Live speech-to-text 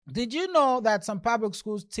Did you know that some public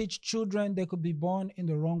schools teach children they could be born in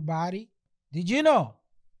the wrong body? Did you know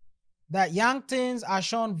that young teens are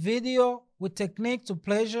shown video with technique to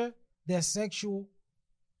pleasure their sexual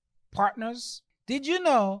partners? Did you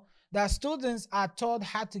know that students are taught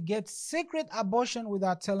how to get secret abortion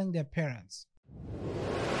without telling their parents?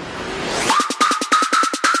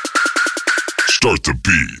 Start the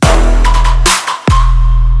beat.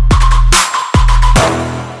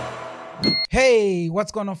 Hey,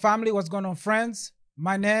 what's going on, family? What's going on, friends?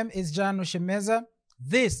 My name is John Oshemeza.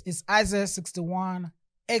 This is Isaiah 61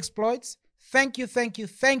 Exploits. Thank you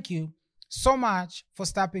so much for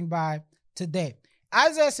stopping by today.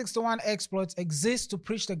 Isaiah 61 Exploits exists to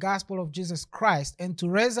preach the gospel of Jesus Christ and to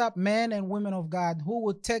raise up men and women of God who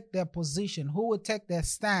will take their position, who will take their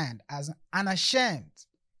stand as unashamed,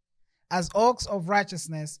 as oaks of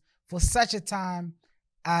righteousness for such a time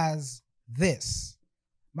as this.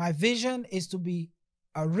 My vision is to be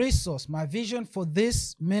a resource. My vision for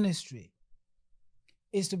this ministry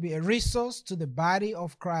is to be a resource to the body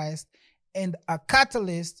of Christ and a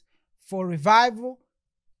catalyst for revival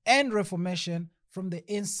and reformation from the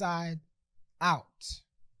inside out.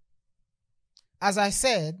 As I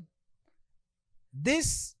said,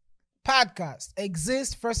 this podcast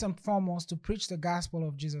exists first and foremost to preach the gospel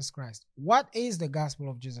of Jesus Christ. What is the gospel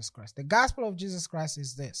of Jesus Christ? The gospel of Jesus Christ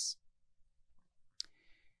is this.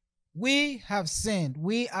 We have sinned.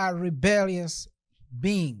 We are rebellious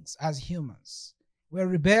beings as humans. We're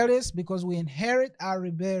rebellious because we inherit our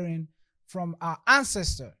rebellion from our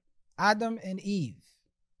ancestor, Adam and Eve.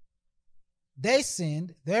 They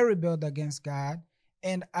sinned, they rebelled against God,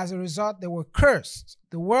 and as a result, they were cursed.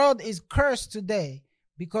 The world is cursed today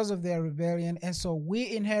because of their rebellion, and so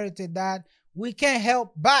we inherited that. We can't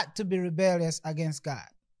help but to be rebellious against God.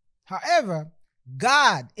 However,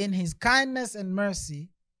 God, in his kindness and mercy,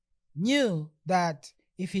 knew that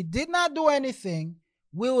if he did not do anything,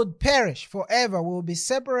 we would perish forever. We will be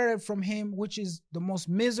separated from him, which is the most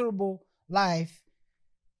miserable life.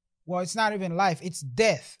 Well, it's not even life, it's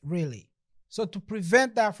death, really. So to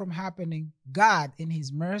prevent that from happening, God, in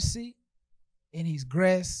his mercy, in his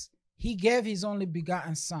grace, he gave his only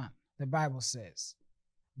begotten son, the Bible says,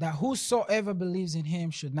 that whosoever believes in him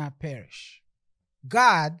should not perish.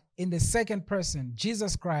 God, in the second person,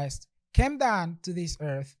 Jesus Christ, came down to this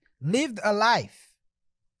earth, lived a life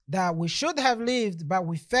that we should have lived, but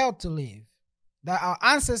we failed to live, that our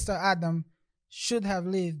ancestor Adam should have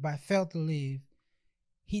lived, but failed to live.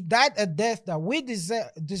 He died a death that we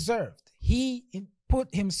deserved. He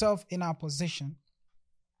put himself in our position.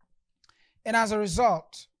 And as a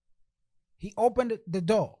result, he opened the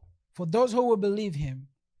door for those who will believe him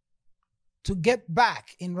to get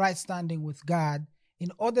back in right standing with God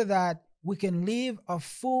in order that we can live a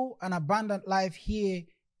full and abundant life here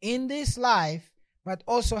in this life, but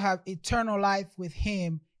also have eternal life with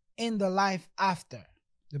him in the life after.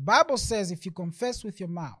 The Bible says if you confess with your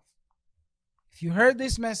mouth, if you heard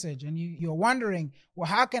this message and you're wondering, well,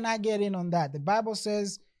 how can I get in on that? The Bible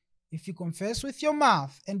says if you confess with your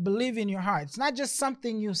mouth and believe in your heart, it's not just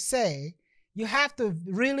something you say, you have to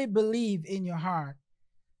really believe in your heart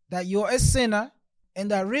that you're a sinner and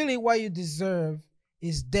that really what you deserve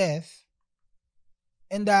is death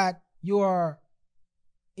and that you are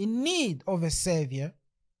in need of a savior,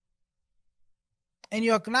 and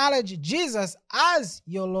you acknowledge Jesus as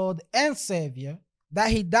your Lord and Savior, that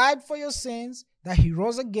he died for your sins, that he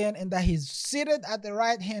rose again, and that he's seated at the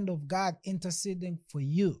right hand of God interceding for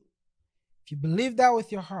you. If you believe that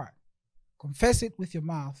with your heart, confess it with your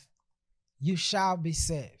mouth, you shall be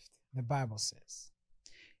saved, the Bible says.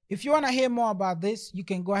 If you want to hear more about this, you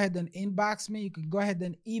can go ahead and inbox me. You can go ahead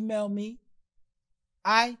and email me.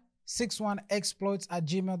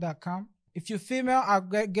 61exploits@gmail.com. If you're female, I'll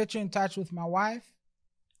get you in touch with my wife.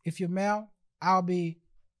 If you're male, I'll be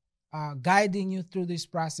guiding you through this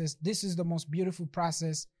process. This is the most beautiful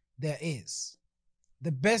process there is.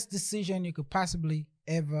 The best decision you could possibly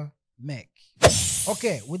ever make.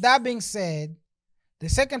 Okay, with that being said, the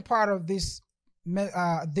second part of this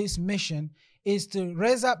mission is to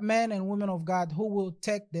raise up men and women of God who will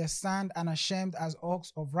take their stand unashamed as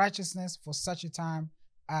oaks of righteousness for such a time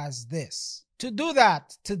as this. To do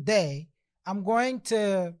that today, I'm going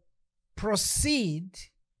to proceed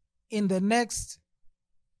in the next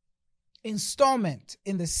installment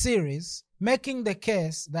in the series, making the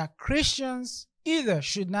case that Christians either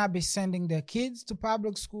should not be sending their kids to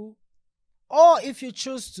public school, or if you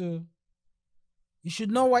choose to, you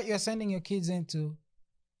should know what you're sending your kids into,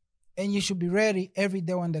 and you should be ready every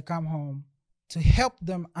day when they come home to help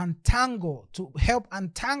untangle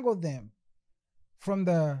them from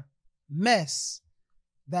the mess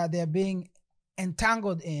that they're being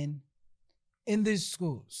entangled in these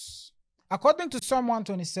schools. According to Psalm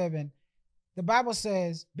 127, the Bible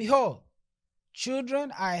says, "Behold,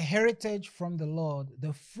 children are a heritage from the Lord,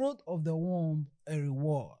 the fruit of the womb a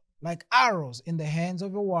reward. Like arrows in the hands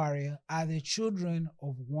of a warrior are the children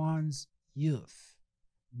of one's youth.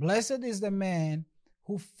 Blessed is the man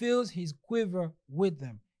who fills his quiver with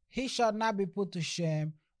them. He shall not be put to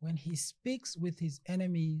shame when he speaks with his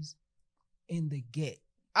enemies in the gate."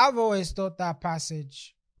 I've always thought that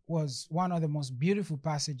passage was one of the most beautiful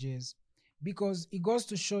passages because it goes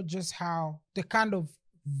to show just how the kind of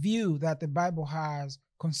view that the Bible has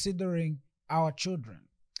considering our children.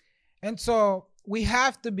 And so we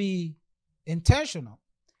have to be intentional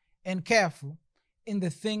and careful in the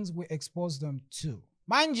things we expose them to.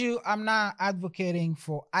 Mind you, I'm not advocating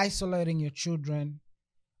for isolating your children.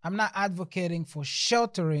 I'm not advocating for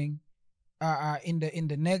sheltering in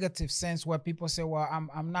the negative sense where people say, well,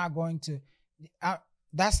 I'm not going to.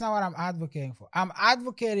 That's not what I'm advocating for. I'm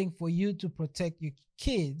advocating for you to protect your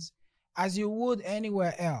kids as you would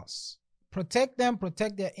anywhere else. Protect them,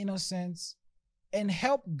 protect their innocence, and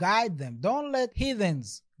help guide them. Don't let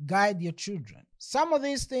heathens guide your children. Some of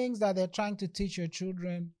these things that they're trying to teach your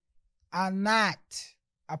children are not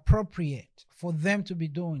appropriate for them to be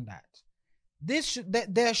doing that.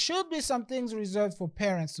 There should be some things reserved for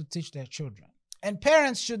parents to teach their children. And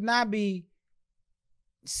parents should not be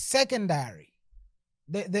secondary.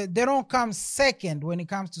 They don't come second when it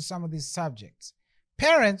comes to some of these subjects.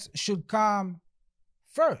 Parents should come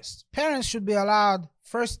first. Parents should be allowed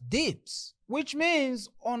first dibs, which means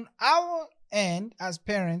on our end as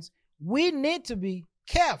parents, we need to be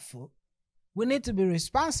careful. We need to be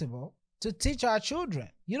responsible to teach our children.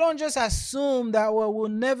 You don't just assume that, well, we'll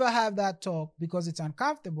never have that talk because it's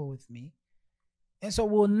uncomfortable with me, and so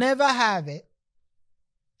we'll never have it.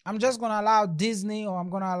 I'm just going to allow Disney, or I'm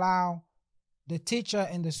going to allow the teacher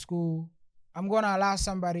in the school, I'm going to allow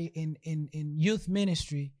somebody in youth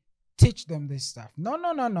ministry teach them this stuff.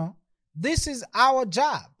 No. This is our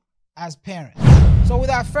job as parents. So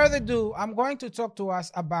without further ado, I'm going to talk to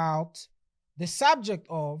us about the subject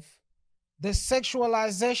of the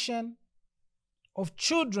sexualization of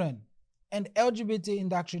children and LGBT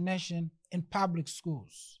indoctrination in public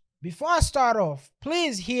schools. Before I start off,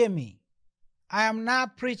 please hear me. I am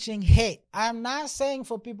not preaching hate. I am not saying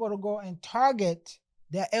for people to go and target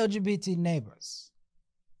their LGBT neighbors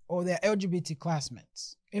or their LGBT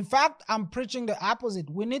classmates. In fact, I'm preaching the opposite.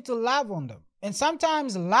 We need to love on them. And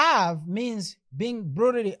sometimes love means being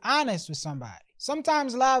brutally honest with somebody.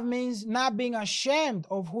 Sometimes love means not being ashamed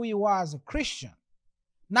of who you are as a Christian,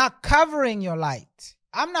 not covering your light.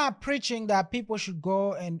 I'm not preaching that people should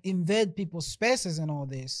go and invade people's spaces and all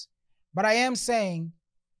this, but I am saying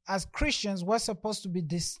as Christians, we're supposed to be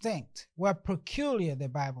distinct. We're peculiar, the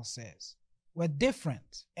Bible says. We're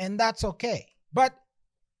different, and that's okay. But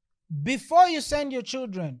before you send your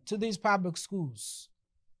children to these public schools,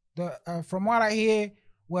 from what I hear,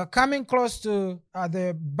 we're coming close to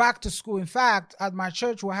the back to school. In fact, at my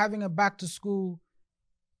church, we're having a back to school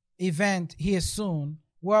event here soon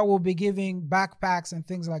where we'll be giving backpacks and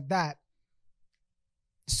things like that.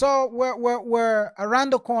 So we're around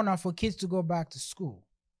the corner for kids to go back to school.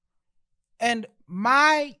 And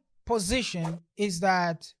my position is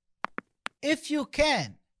that if you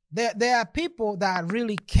can, there are people that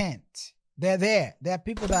really can't. They're there. There are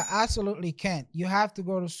people that absolutely can't. You have to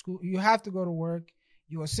go to school. You have to go to work.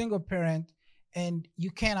 You're a single parent, and you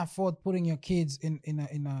can't afford putting your kids in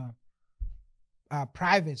a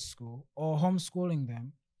private school or homeschooling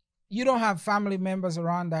them. You don't have family members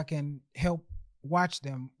around that can help watch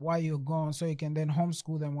them while you're gone, so you can then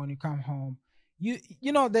homeschool them when you come home.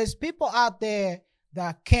 You know, there's people out there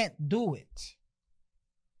that can't do it.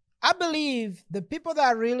 I believe the people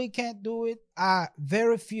that really can't do it are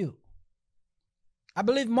very few. I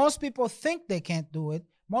believe most people think they can't do it.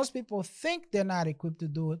 Most people think they're not equipped to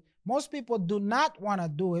do it. Most people do not want to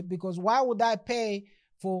do it because why would I pay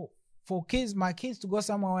for my kids to go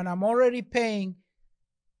somewhere when I'm already paying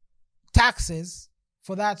taxes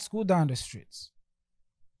for that school down the streets?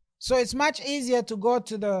 So it's much easier to go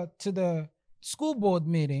to the school board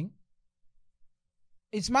meeting.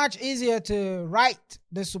 It's much easier to write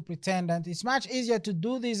the superintendent. It's much easier to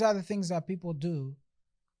do these other things that people do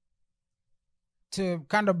to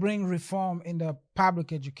kind of bring reform in the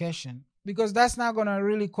public education, because that's not going to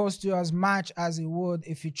really cost you as much as it would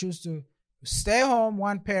if you choose to stay home,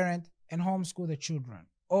 one parent, and homeschool the children,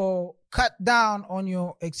 or cut down on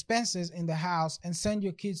your expenses in the house and send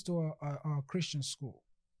your kids to a Christian school.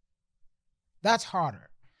 That's harder.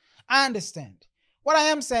 I understand. What I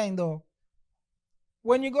am saying though,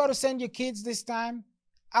 when you go to send your kids this time,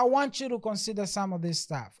 I want you to consider some of this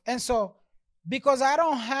stuff. And so, because I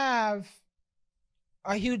don't have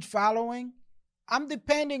a huge following, I'm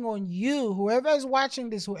depending on you, whoever is watching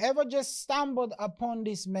this, whoever just stumbled upon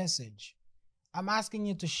this message. I'm asking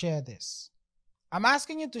you to share this. I'm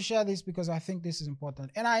asking you to share this because I think this is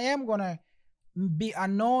important. And I am going to be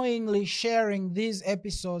annoyingly sharing these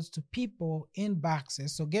episodes to people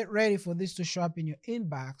inboxes. So get ready for this to show up in your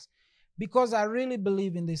inbox, because I really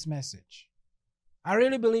believe in this message. I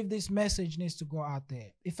really believe this message needs to go out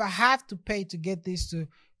there. If I have to pay to get this to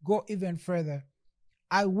go even further,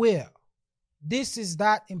 I will. This is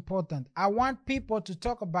that important. I want people to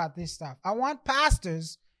talk about this stuff. I want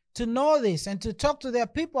pastors to know this and to talk to their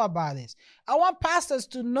people about this. I want pastors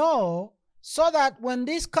to know, so that when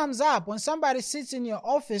this comes up, when somebody sits in your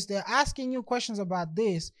office, they're asking you questions about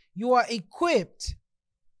this, you are equipped,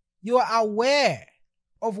 you are aware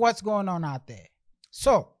of what's going on out there.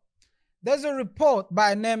 So, there's a report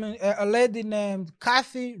by a lady named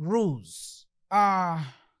Kathy Ruse.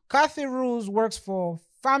 Kathy Ruse works for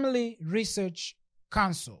Family Research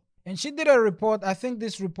Council. And she did a report. I think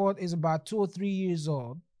this report is about 2 or 3 years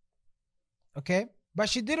old. Okay? But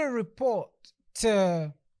she did a report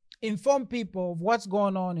to inform people of what's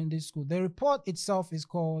going on in this school. The report itself is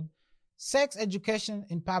called Sex Education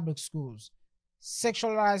in Public Schools,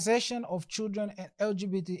 Sexualization of Children and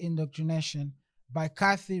LGBT Indoctrination by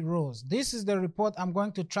Kathy Ruse. This is the report I'm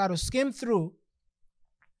going to try to skim through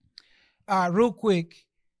real quick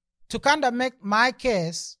to kind of make my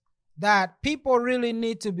case that people really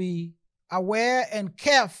need to be aware and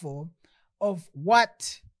careful of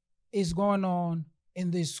what is going on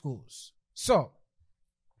in these schools. So,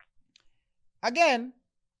 again,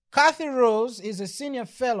 Kathy Ruse is a senior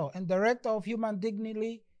fellow and director of human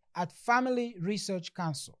dignity at Family Research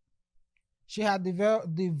Council. She had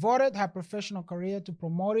devoted her professional career to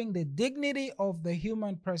promoting the dignity of the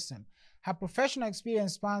human person. Her professional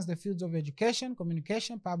experience spans the fields of education,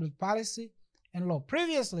 communication, public policy, and law.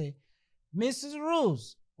 Previously, Mrs.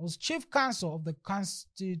 Ruse was chief counsel of the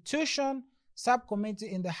Constitution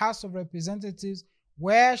Subcommittee in the House of Representatives,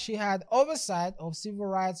 where she had oversight of civil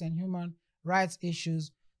rights and human rights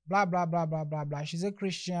issues, blah, blah, blah, blah, blah, blah. She's a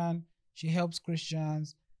Christian. She helps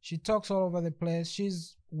Christians. She talks all over the place.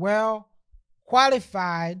 She's well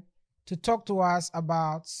qualified to talk to us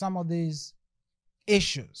about some of these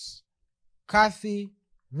issues. Kathy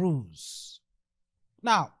Ruse.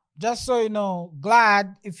 Now, just so you know,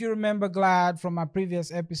 GLAAD, if you remember GLAAD from my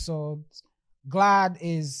previous episodes, GLAAD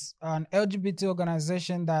is an LGBT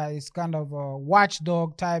organization that is kind of a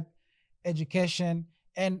watchdog type education.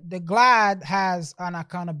 And the GLAAD has an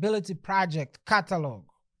accountability project catalog.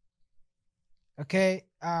 Okay?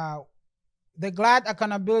 The GLAAD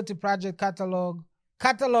Accountability Project catalog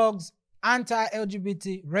catalogs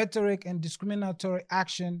anti-LGBT rhetoric and discriminatory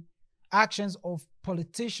actions of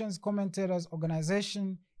politicians, commentators,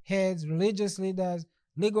 organization heads, religious leaders,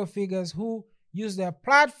 legal figures who use their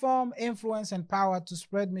platform, influence, and power to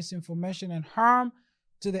spread misinformation and harm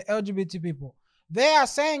to the LGBT people. They are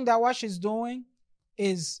saying that what she's doing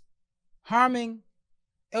is harming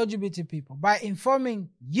LGBT people. By informing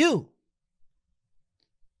you,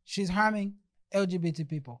 she's harming LGBT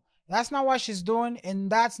people. That's not what she's doing, and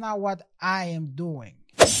that's not what I am doing.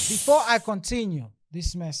 Before I continue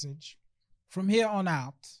this message, from here on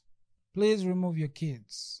out, please remove your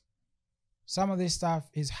kids. Some of this stuff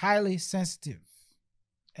is highly sensitive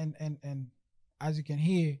and as you can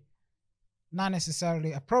hear, not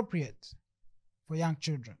necessarily appropriate for young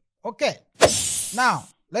children. Okay, now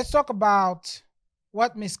let's talk about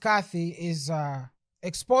what Miss Kathy is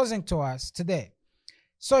exposing to us today.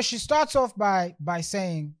 So she starts off by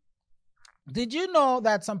saying, did you know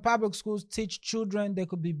that some public schools teach children they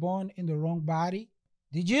could be born in the wrong body?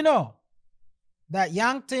 Did you know that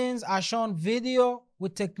young teens are shown video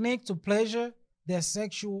with technique to pleasure their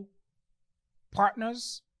sexual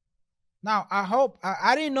partners? Now,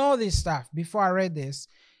 I didn't know this stuff before I read this.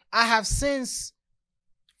 I have since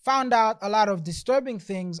found out a lot of disturbing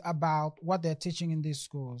things about what they're teaching in these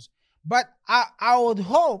schools. But I would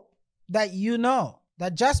hope that you know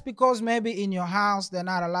that just because maybe in your house they're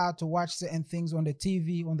not allowed to watch certain things on the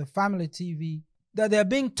TV, on the family TV, that they're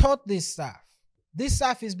being taught this stuff. This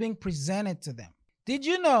stuff is being presented to them. Did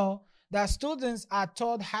you know that students are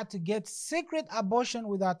taught how to get secret abortion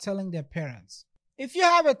without telling their parents? If you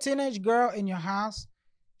have a teenage girl in your house,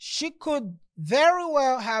 she could very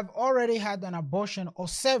well have already had an abortion or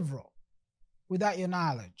several without your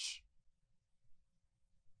knowledge.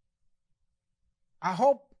 I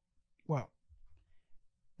hope, well,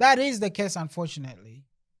 that is the case, unfortunately,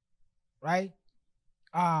 right?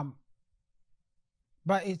 But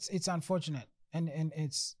it's unfortunate. And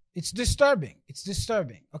it's disturbing. It's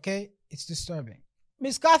disturbing, okay? It's disturbing.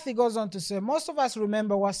 Miss Kathy goes on to say, most of us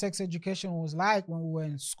remember what sex education was like when we were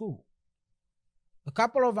in school. A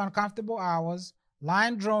couple of uncomfortable hours,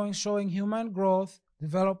 line drawings showing human growth,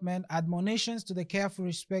 development, admonitions to the careful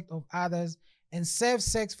respect of others, and safe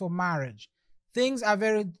sex for marriage. Things are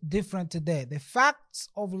very different today. The facts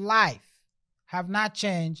of life have not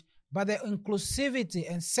changed, but the inclusivity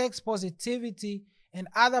and sex positivity and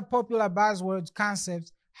other popular buzzwords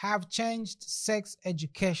concepts have changed sex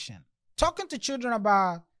education. Talking to children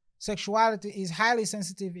about sexuality is highly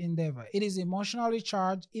sensitive endeavor. It is emotionally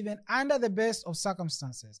charged, even under the best of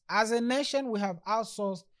circumstances. As a nation, we have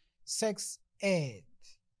outsourced sex ed.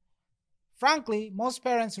 Frankly, most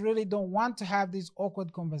parents really don't want to have these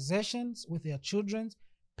awkward conversations with their children.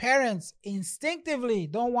 Parents instinctively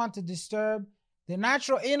don't want to disturb the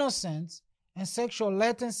natural innocence and sexual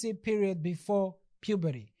latency period before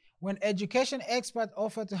puberty. When education experts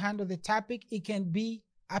offer to handle the topic, it can be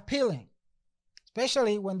appealing,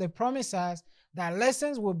 especially when they promise us that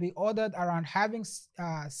lessons will be ordered around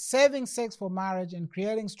saving sex for marriage and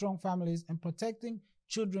creating strong families and protecting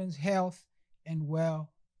children's health and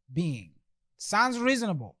well-being. Sounds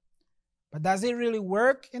reasonable, but does it really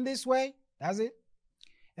work in this way? Does it?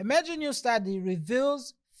 A major new study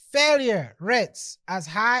reveals failure rates as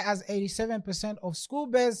high as 87% of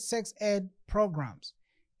school-based sex ed programs.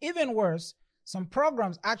 Even worse, some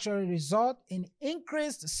programs actually result in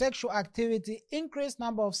increased sexual activity, increased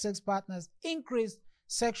number of sex partners, increased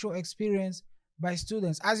sexual experience by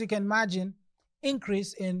students. As you can imagine,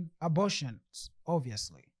 increase in abortions,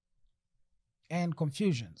 obviously, and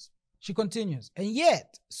confusions. She continues, and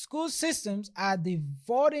yet school systems are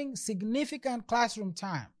devoting significant classroom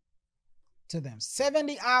time to them,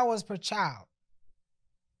 70 hours per child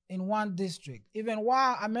in one district, even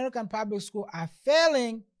while American public schools are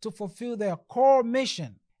failing to fulfill their core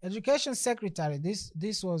mission. Education secretary,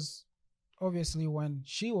 this was obviously when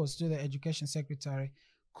she was still the education secretary,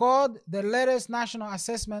 called the latest national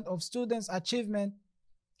assessment of students' achievement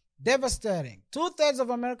devastating. 2/3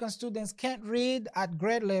 of American students can't read at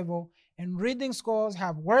grade level, and reading scores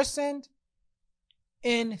have worsened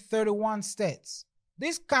in 31 states.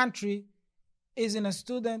 This country is in a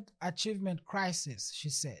student achievement crisis, she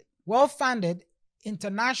said. Well-funded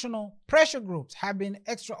international pressure groups have been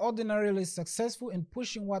extraordinarily successful in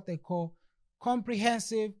pushing what they call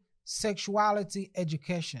comprehensive sexuality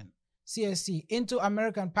education, CSE, into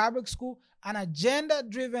American public school, an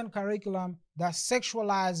agenda-driven curriculum that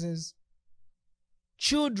sexualizes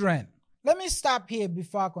children. Let me stop here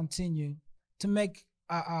before I continue to make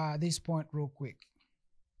this point real quick.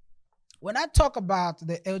 When I talk about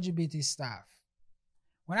the LGBT stuff,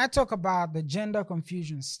 when I talk about the gender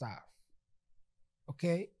confusion stuff,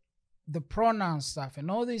 okay, the pronoun stuff and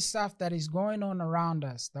all this stuff that is going on around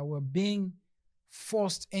us that we're being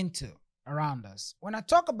forced into around us, when I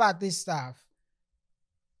talk about this stuff,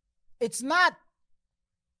 it's not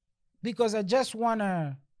because I just want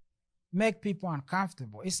to make people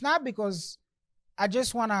uncomfortable. It's not because I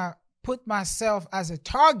just want to put myself as a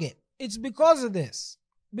target. It's because of this.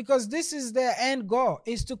 Because this is their end goal,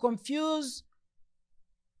 is to confuse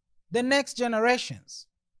the next generations,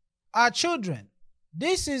 our children.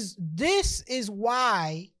 This is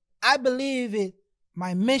why I believe it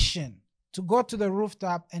my mission to go to the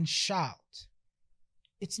rooftop and shout.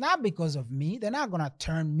 It's not because of me. They're not going to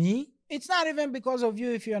turn me. It's not even because of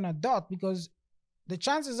you if you're an adult, because the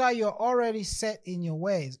chances are you're already set in your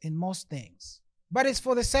ways in most things. But it's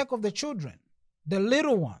for the sake of the children, the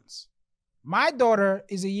little ones. My daughter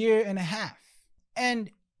is 1.5 years.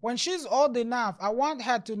 And when she's old enough, I want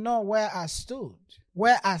her to know where I stood,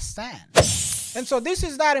 where I stand. And so this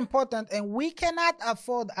is that important, and we cannot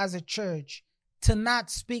afford as a church to not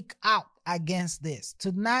speak out against this,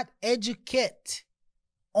 to not educate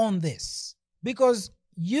on this. Because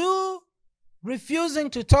you refusing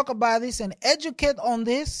to talk about this and educate on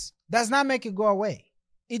this does not make it go away.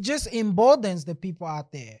 It just emboldens the people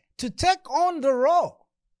out there to take on the role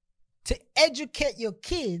to educate your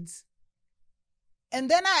kids, and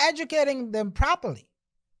they're not educating them properly.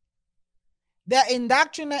 They're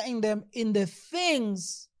indoctrinating them in the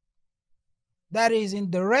things that is in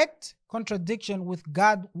direct contradiction with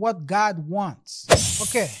God, what God wants.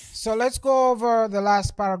 Okay, so let's go over the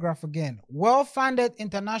last paragraph again. Well-funded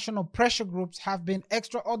international pressure groups have been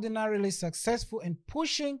extraordinarily successful in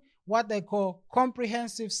pushing what they call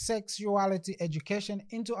comprehensive sexuality education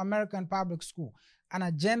into American public school, an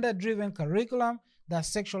agenda-driven curriculum that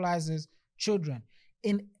sexualizes children.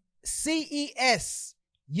 In CES,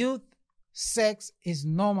 youth sex is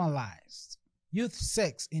normalized. Youth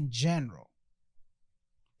sex in general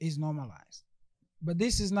is normalized. But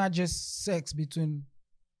this is not just sex between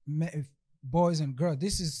boys and girls.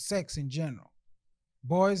 This is sex in general.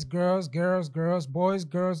 Boys, girls, girls, girls, boys,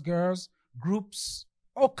 girls, girls, groups,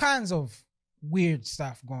 all kinds of weird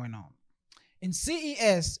stuff going on. In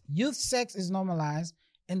CES, youth sex is normalized,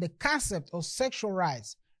 and the concept of sexual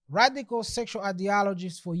rights, radical sexual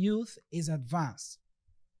ideologies for youth is advanced.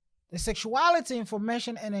 The Sexuality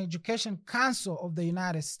Information and Education Council of the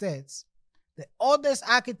United States, the oldest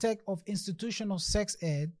architect of institutional sex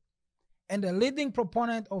ed and the leading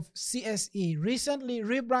proponent of CSE, recently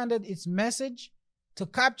rebranded its message to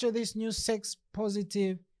capture this new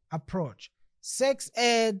sex-positive approach: sex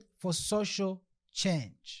ed for social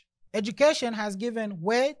change. Education has given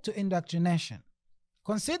way to indoctrination.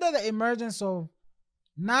 Consider the emergence of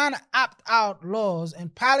non-opt-out laws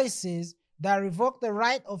and policies that revoke the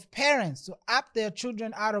right of parents to opt their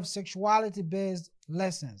children out of sexuality-based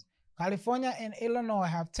lessons. California and Illinois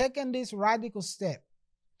have taken this radical step.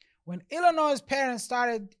 When Illinois' parents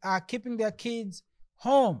started keeping their kids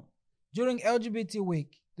home during LGBT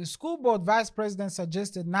week, the school board vice president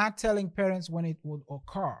suggested not telling parents when it would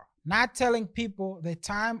occur. Not telling people the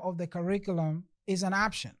time of the curriculum is an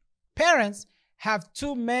option. Parents have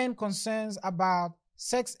two main concerns about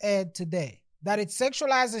sex ed today: that it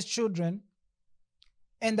sexualizes children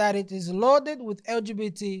and that it is loaded with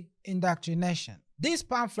LGBT indoctrination. This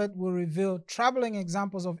pamphlet will reveal troubling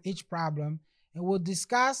examples of each problem and will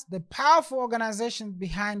discuss the powerful organizations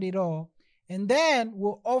behind it all, and then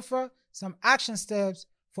will offer some action steps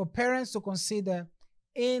for parents to consider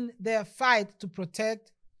in their fight to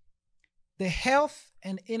protect the health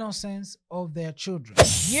and innocence of their children.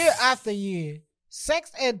 Year after year,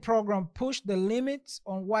 sex ed program pushed the limits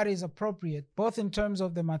on what is appropriate, both in terms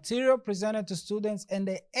of the material presented to students and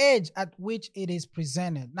the age at which it is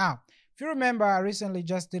presented. Now, if you remember, I recently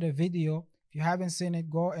just did a video. If you haven't seen it,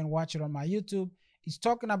 go and watch it on my YouTube. It's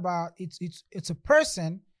talking about, it's a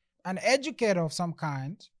person, an educator of some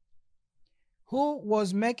kind, who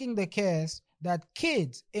was making the case that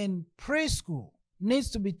kids in preschool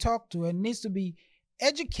needs to be talked to and needs to be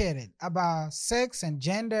educated about sex and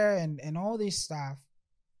gender and all this stuff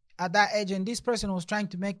at that age. And this person was trying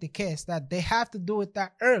to make the case that they have to do it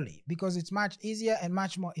that early because it's much easier and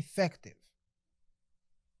much more effective.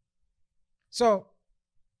 So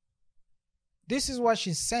this is what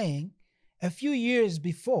she's saying. A few years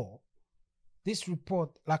before, this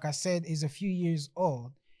report, like I said, is a few years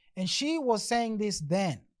old, and she was saying this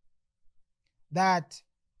then, that,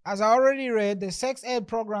 as I already read, the sex ed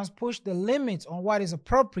programs push the limits on what is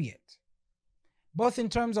appropriate, both in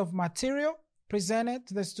terms of material presented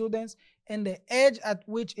to the students and the age at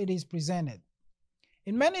which it is presented.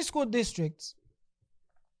 In many school districts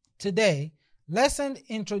today, lessons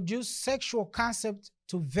introduce sexual concepts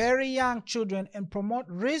to very young children and promote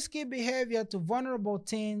risky behavior to vulnerable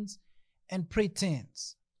teens and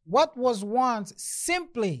preteens. What was once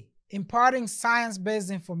simply imparting science-based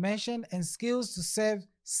information and skills to save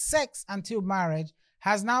sex until marriage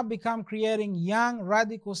has now become creating young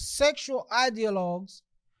radical sexual ideologues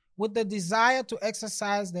with the desire to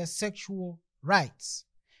exercise their sexual rights.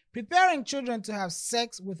 Preparing children to have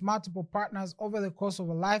sex with multiple partners over the course of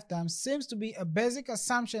a lifetime seems to be a basic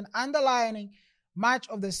assumption underlying much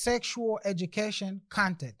of the sexual education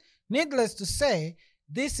content. Needless to say,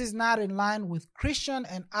 this is not in line with Christian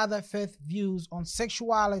and other faith views on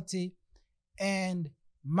sexuality and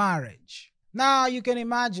marriage. Now, you can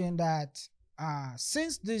imagine that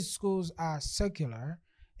since these schools are secular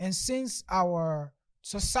and since our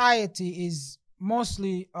society is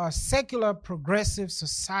mostly a secular progressive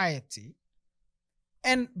society,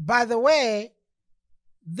 and by the way,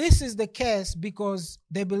 this is the case because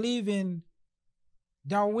they believe in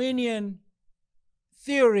Darwinian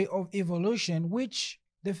theory of evolution, which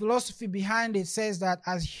the philosophy behind it says that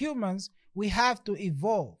as humans, we have to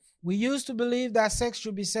evolve. We used to believe that sex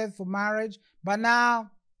should be saved for marriage, but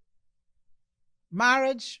now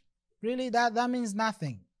marriage, really, that means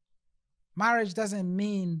nothing. Marriage doesn't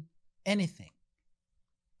mean anything,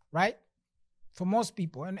 right? For most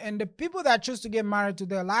people. And the people that choose to get married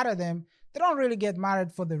today, a lot of them, they don't really get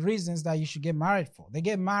married for the reasons that you should get married for. They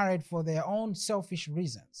get married for their own selfish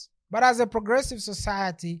reasons. But as a progressive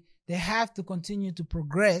society, they have to continue to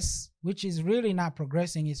progress, which is really not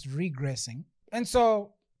progressing, it's regressing. And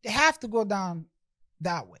so they have to go down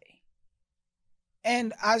that way.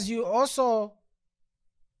 And as you also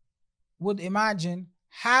would imagine,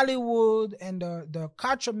 Hollywood and the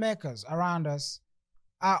culture makers around us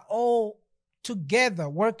are all together,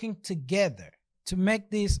 working together to make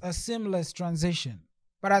this a seamless transition.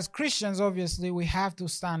 But as Christians, obviously, we have to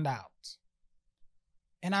stand out.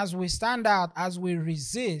 And as we stand out, as we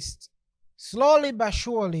resist slowly but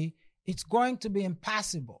surely, it's going to be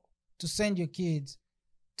impossible to send your kids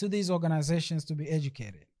to these organizations to be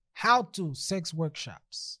educated. How to sex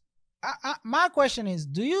workshops. My question is,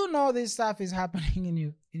 do you know this stuff is happening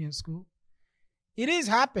in your school? It is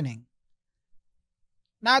happening.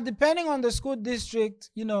 Now, depending on the school district,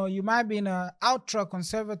 you might be in an ultra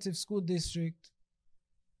conservative school district,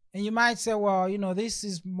 and you might say, well, this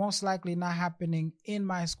is most likely not happening in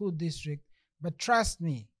my school district. But trust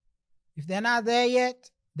me, if they're not there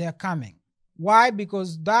yet, they're coming. Why?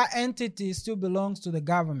 Because that entity still belongs to the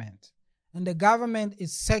government, and the government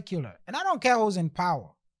is secular. And I don't care who's in power.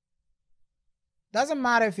 Doesn't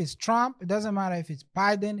matter if it's Trump, it doesn't matter if it's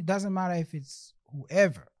Biden, it doesn't matter if it's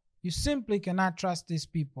whoever. You simply cannot trust these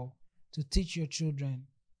people to teach your children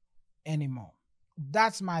anymore.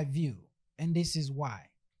 That's my view, and this is why.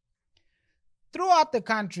 Throughout the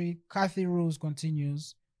country, Kathy Rose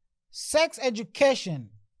continues, sex education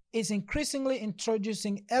is increasingly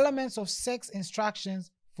introducing elements of sex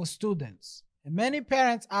instructions for students. And many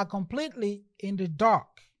parents are completely in the dark.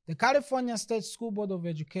 The California State School Board of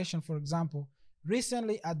Education, for example,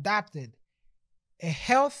 recently adopted a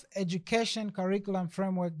health education curriculum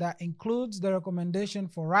framework that includes the recommendation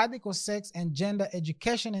for radical sex and gender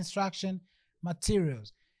education instruction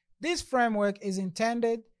materials. This framework is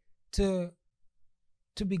intended to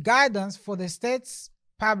be guidance for the state's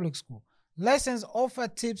public school. Lessons offer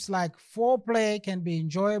tips like foreplay can be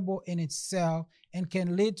enjoyable in itself and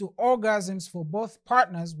can lead to orgasms for both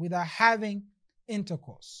partners without having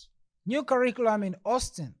intercourse. New curriculum in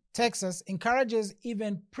Austin, Texas encourages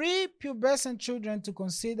even prepubescent children to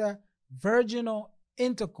consider virginal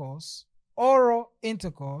intercourse, oral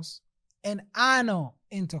intercourse, and anal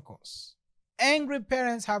intercourse. Angry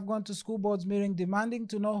parents have gone to school boards meetings demanding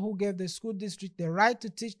to know who gave the school district the right to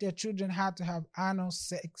teach their children how to have anal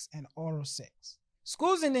sex and oral sex.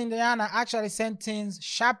 Schools in Indiana actually sent teens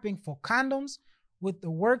shopping for condoms with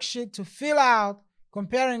the worksheet to fill out,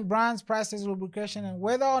 comparing brands, prices, lubrication, and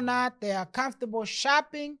whether or not they are comfortable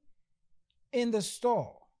shopping in the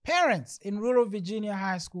store. Parents in rural Virginia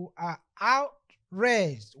high school are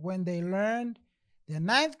outraged when they learned their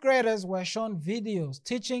ninth graders were shown videos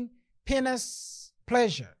teaching penis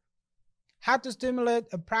pleasure, how to stimulate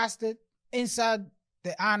a prostate inside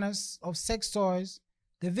the anus of sex toys.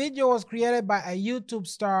 The video was created by a YouTube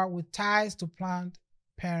star with ties to Planned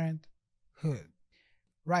Parenthood.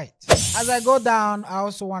 Right. As I go down, I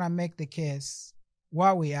also want to make the case,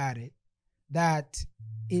 while we're at it, that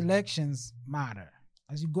elections matter.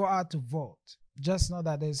 As you go out to vote, just know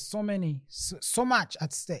that there's so much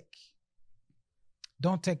at stake.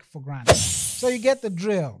 Don't take it for granted. So you get the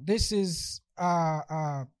drill. This is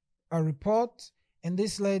a report, and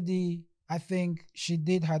this lady, I think she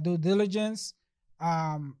did her due diligence.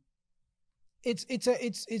 It's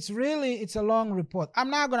a long report.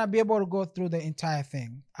 I'm not gonna be able to go through the entire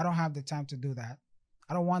thing. I don't have the time to do that.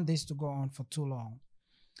 I don't want this to go on for too long.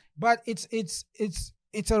 But it's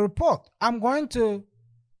a report. I'm going to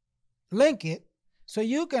link it so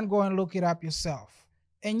you can go and look it up yourself.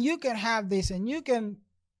 And you can have this and you can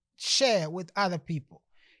share with other people.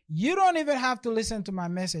 You don't even have to listen to my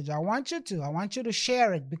message. I want you to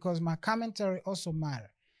share it because my commentary also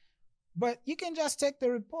matters. But you can just take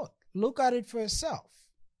the report. Look at it for yourself.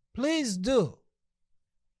 Please do.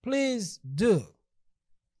 Please do.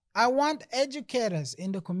 I want educators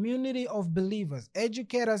in the community of believers,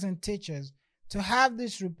 educators and teachers, to have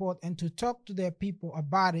this report and to talk to their people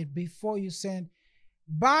about it before you send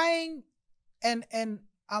buying. And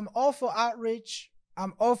I'm all for outreach.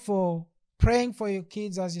 I'm all for praying for your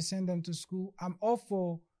kids as you send them to school. I'm all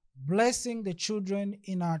for blessing the children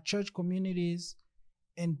in our church communities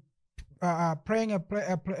and praying a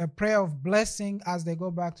prayer of blessing as they go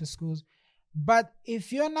back to schools. But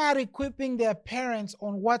if you're not equipping their parents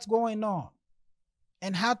on what's going on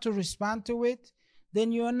and how to respond to it,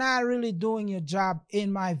 then you're not really doing your job,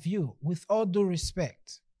 in my view, with all due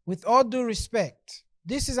respect. With all due respect,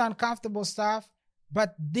 this is uncomfortable stuff,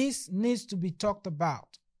 but this needs to be talked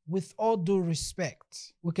about with all due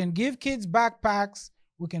respect. We can give kids backpacks,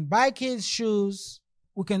 we can buy kids shoes,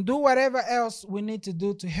 we can do whatever else we need to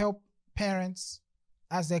do to help parents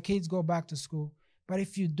as their kids go back to school. But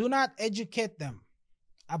if you do not educate them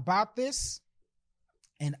about this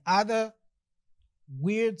and other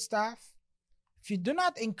weird stuff, if you do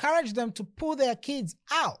not encourage them to pull their kids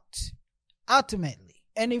out, ultimately,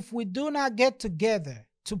 and if we do not get together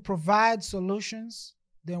to provide solutions,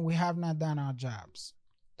 then we have not done our jobs.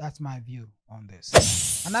 That's my view on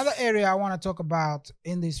this. Another area I want to talk about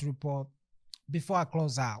in this report before I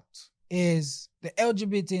close out is the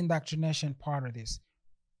LGBT indoctrination part of this.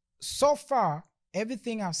 So far,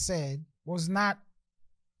 everything I've said was not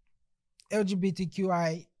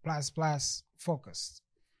LGBTQI plus focused.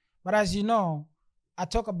 But as you know, I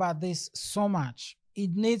talk about this so much.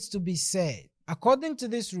 It needs to be said. According to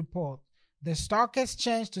this report, the starkest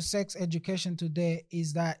change to sex education today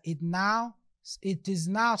is that it is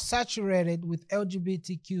now saturated with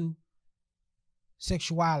LGBTQ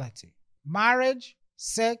sexuality. Marriage,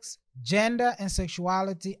 sex, gender, and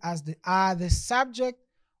sexuality are the subject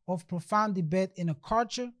of profound debate in a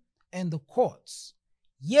culture and the courts.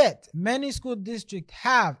 Yet, many school districts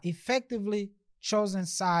have effectively chosen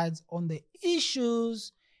sides on the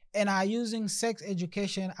issues and are using sex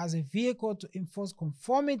education as a vehicle to enforce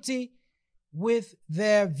conformity with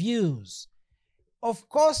their views. Of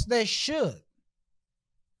course, they should,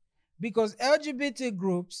 because LGBT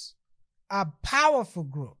groups are powerful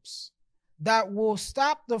groups that will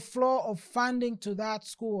stop the flow of funding to that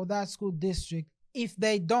school or that school district if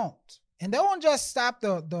they don't. And they won't just stop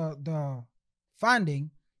the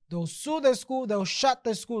funding. They'll sue the school, they'll shut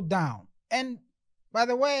the school down. And by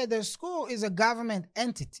the way, the school is a government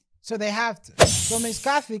entity, so they have to. So Ms.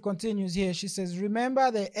 Kathy continues here. She says, remember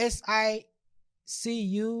the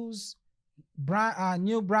SICU's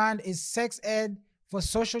new brand is Sex Ed for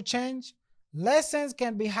Social Change? Lessons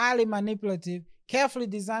can be highly manipulative, carefully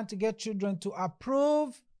designed to get children to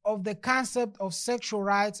approve of the concept of sexual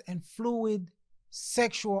rights and fluid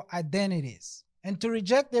sexual identities, and to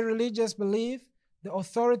reject their religious belief, the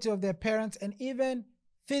authority of their parents, and even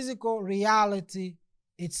physical reality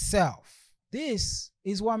itself. This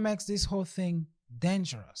is what makes this whole thing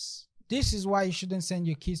dangerous. This is why you shouldn't send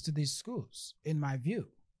your kids to these schools, in my view.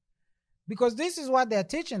 Because this is what they're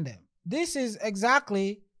teaching them. This is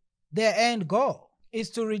exactly their end goal, is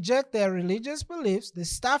to reject their religious beliefs. The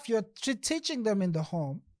stuff you're teaching them in the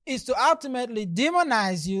home is to ultimately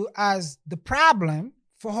demonize you as the problem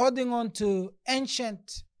for holding on to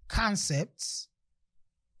ancient concepts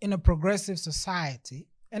in a progressive society.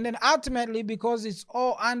 And then ultimately, because it's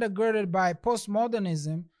all undergirded by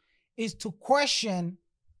postmodernism, is to question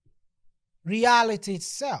reality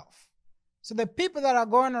itself. So the people that are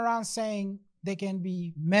going around saying they can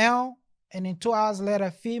be male, and in 2 hours later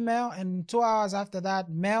female, and in 2 hours after that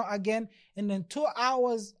male again, and then 2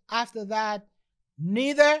 hours after that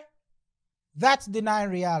neither, that's denying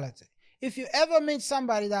reality. If you ever meet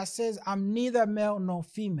somebody that says, I'm neither male nor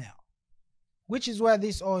female, which is where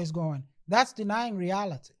this all is going, that's denying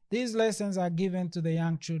reality. These lessons are given to the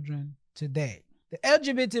young children today. The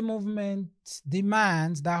LGBT movement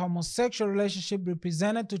demands that homosexual relationship be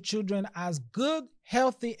presented to children as good,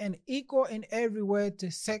 healthy, and equal in every way to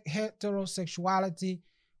heterosexuality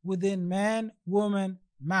within man-woman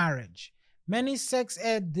marriage. Many sex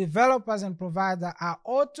ed developers and providers are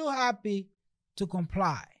all too happy to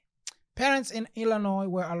comply. Parents in Illinois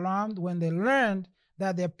were alarmed when they learned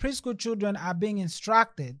that their preschool children are being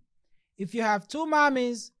instructed, if you have two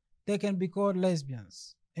mommies, they can be called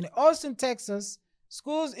lesbians. In Austin, Texas,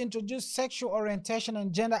 schools introduced sexual orientation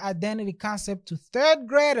and gender identity concept to third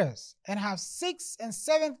graders and have 6th and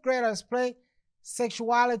 7th graders play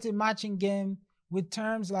sexuality matching game with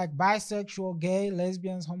terms like bisexual, gay,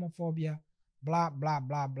 lesbians, homophobia, blah, blah,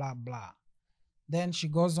 blah, blah, blah. Then she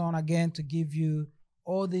goes on again to give you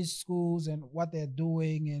all these schools and what they're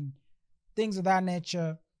doing and things of that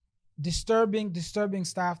nature. Disturbing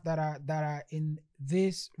stuff that are in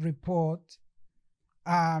this report.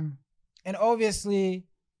 And obviously,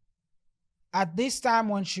 at this time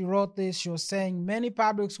when she wrote this, she was saying many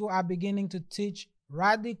public schools are beginning to teach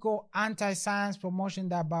radical anti-science promotion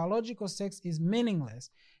that biological sex is meaningless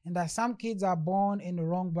and that some kids are born in the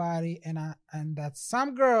wrong body and that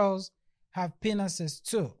some girls have penises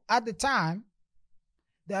too. At the time,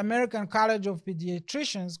 the American College of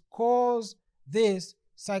Pediatricians calls this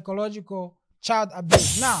psychological child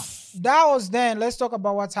abuse. Now, that was then. Let's talk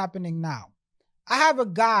about what's happening now. I have a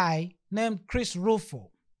guy named Chris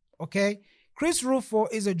Rufo, okay? Chris Rufo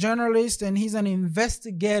is a journalist and he's an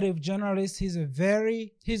investigative journalist. He's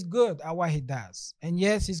good at what he does. And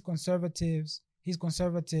yes, he's conservative,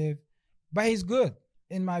 but he's good,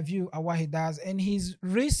 in my view, at what he does. And he's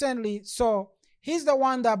the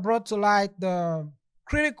one that brought to light the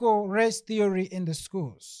critical race theory in the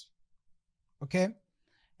schools, okay?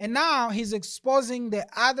 And now he's exposing the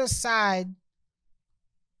other side,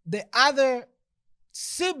 the other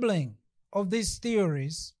sibling of these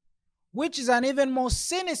theories, which is an even more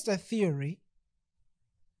sinister theory,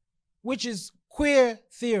 which is queer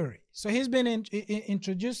theory. So he's been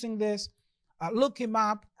introducing this. Look him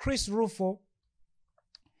up, Chris Rufo.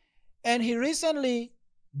 And he recently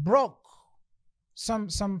broke some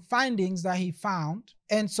findings that he found.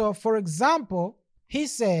 And so, for example, he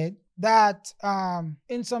said that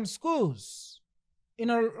in some schools,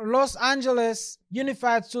 Los Angeles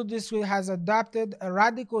Unified School District has adopted a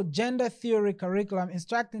radical gender theory curriculum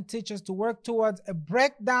instructing teachers to work towards a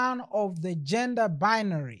breakdown of the gender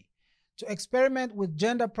binary, to experiment with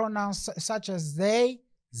gender pronouns such as they,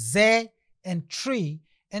 ze, and tree,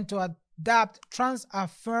 and to adopt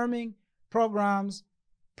trans-affirming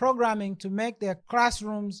programming to make their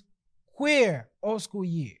classrooms queer all school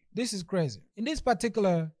year. This is crazy. In this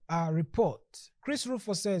particular report, Chris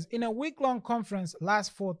Rufo says, in a week-long conference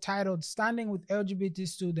last fall titled Standing with LGBT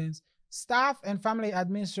Students, staff and family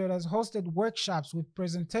administrators hosted workshops with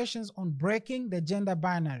presentations on breaking the gender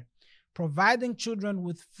binary, providing children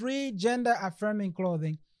with free gender-affirming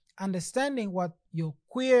clothing, understanding what your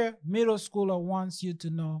queer middle schooler wants you to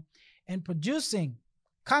know, and producing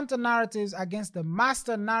counter-narratives against the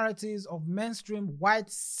master narratives of mainstream white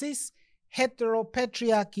cis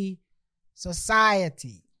heteropatriarchy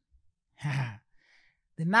society.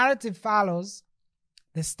 The narrative follows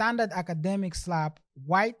the standard academic slap.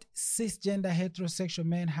 White cisgender heterosexual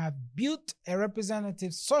men have built a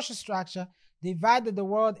representative social structure, divided the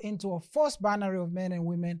world into a false binary of men and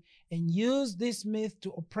women, and used this myth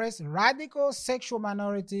to oppress radical sexual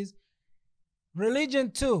minorities.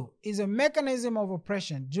 Religion, too, is a mechanism of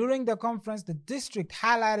oppression. During the conference, the district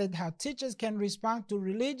highlighted how teachers can respond to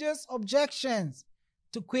religious objections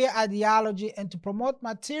to queer ideology and to promote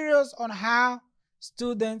materials on how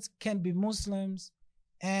students can be Muslims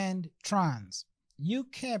and trans. You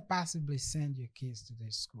can't possibly send your kids to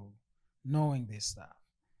this school knowing this stuff.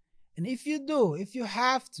 And if you do, if you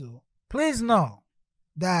have to, please know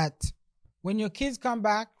that when your kids come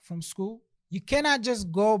back from school, you cannot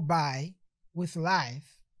just go by with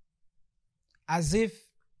life as if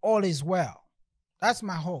all is well. That's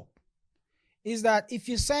my hope. Is that if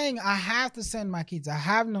you're saying, I have to send my kids, I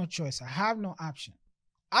have no choice, I have no option.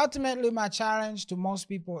 Ultimately, my challenge to most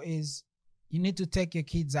people is you need to take your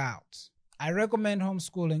kids out. I recommend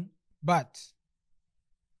homeschooling, but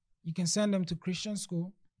you can send them to Christian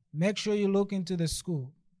school. Make sure you look into the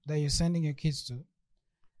school that you're sending your kids to,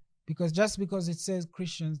 because just because it says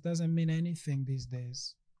Christians doesn't mean anything these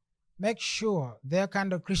days. Make sure their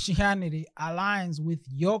kind of Christianity aligns with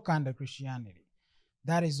your kind of Christianity.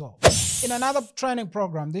 That is all. In another training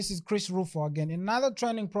program, this is Chris Rufo again, in another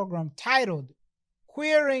training program titled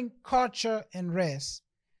Queering Culture and Race,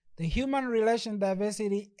 the Human Relation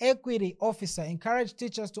Diversity Equity Officer encouraged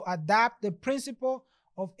teachers to adopt the principle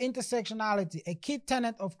of intersectionality, a key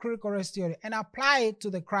tenet of critical race theory, and apply it to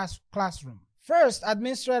the classroom. First,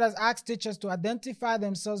 administrators asked teachers to identify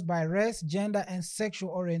themselves by race, gender, and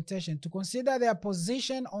sexual orientation, to consider their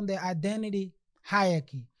position on the identity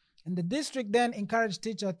hierarchy. And the district then encouraged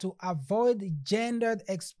teachers to avoid gendered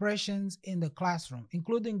expressions in the classroom,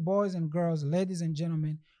 including boys and girls, ladies and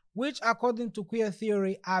gentlemen, which, according to queer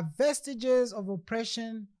theory, are vestiges of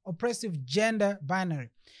oppressive gender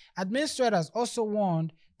binary. Administrators also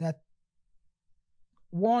warned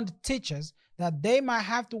teachers that they might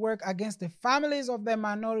have to work against the families of their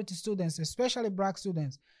minority students, especially black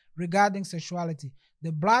students, regarding sexuality.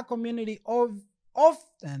 The black community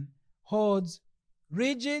often holds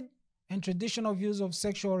rigid and traditional views of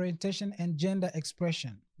sexual orientation and gender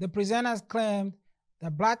expression. The presenters claimed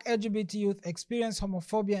that black LGBT youth experience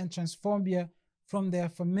homophobia and transphobia from their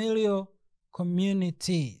familial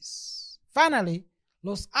communities. Finally,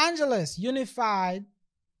 Los Angeles Unified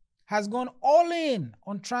has gone all in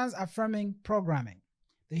on trans-affirming programming.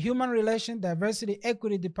 The Human Relation Diversity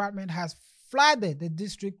Equity Department has flooded the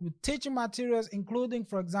district with teaching materials, including,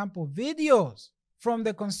 for example, videos from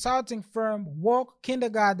the consulting firm Woke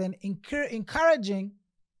Kindergarten, encouraging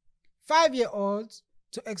 5-year-olds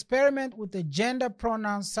to experiment with the gender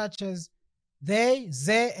pronouns such as they,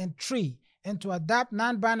 ze, and tree, and to adopt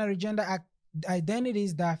non-binary gender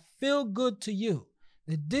identities that feel good to you.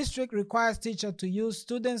 The district requires teachers to use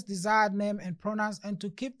students' desired name and pronouns and to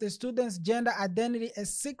keep the student's gender identity a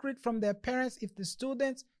secret from their parents if the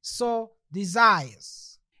student so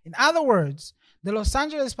desires. In other words, the Los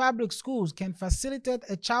Angeles Public Schools can facilitate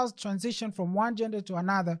a child's transition from one gender to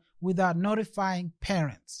another without notifying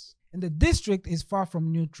parents. And the district is far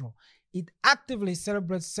from neutral. It actively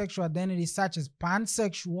celebrates sexual identities such as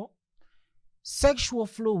pansexual, sexual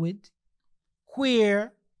fluid,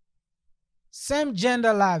 queer,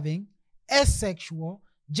 same-gender loving, asexual,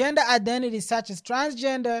 gender identities such as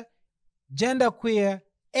transgender, genderqueer,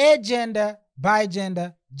 agender,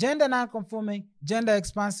 bigender, gender nonconforming, gender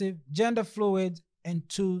expansive, gender fluid, and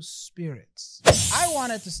two spirits. I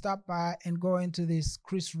wanted to stop by and go into this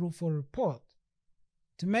Chris Rufo report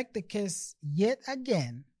to make the case yet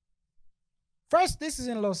again. First, this is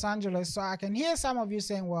in Los Angeles, so I can hear some of you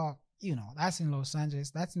saying, well, that's in Los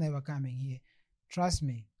Angeles. That's never coming here. Trust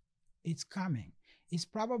me, it's coming. It's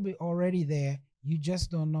probably already there. You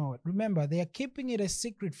just don't know it. Remember, they are keeping it a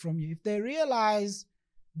secret from you. If they realize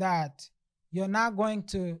that you're not going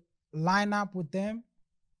to line up with them,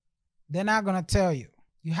 they're not going to tell you.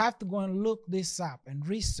 You have to go and look this up and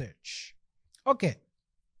research. Okay.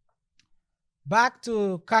 Back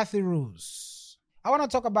to Kathy Ruse. I want to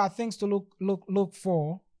talk about things to look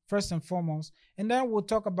for, first and foremost, and then we'll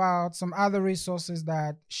talk about some other resources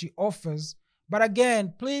that she offers. But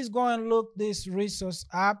again, please go and look this resource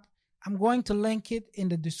up. I'm going to link it in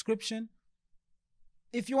the description.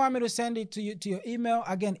 If you want me to send it to you to your email,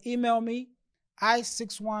 again, email me,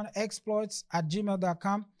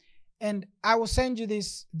 i61exploits@gmail.com, and I will send you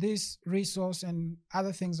this resource and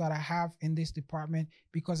other things that I have in this department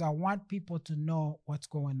because I want people to know what's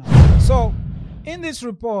going on. So in this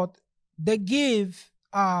report, they give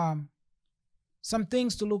some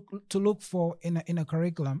things to look for in a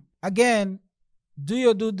curriculum. Again, do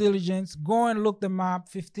your due diligence. Go and look them up.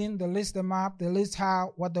 15, they list them up. They list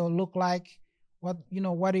what they'll look like, what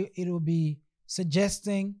it will be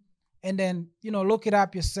suggesting, and then look it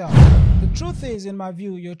up yourself. The truth is, in my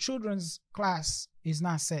view, your children's class is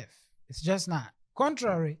not safe. It's just not.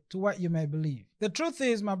 Contrary to what you may believe. The truth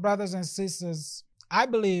is, my brothers and sisters, I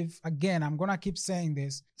believe, again, I'm going to keep saying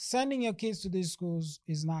this, sending your kids to these schools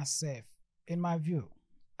is not safe. In my view,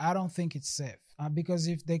 I don't think it's safe. Because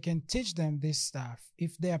if they can teach them this stuff,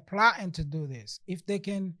 if they're planning to do this, if they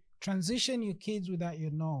can transition your kids without you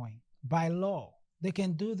knowing, by law, they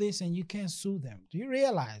can do this and you can't sue them. Do you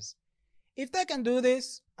realize? If they can do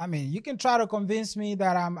this, you can try to convince me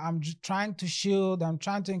that I'm trying to shield, I'm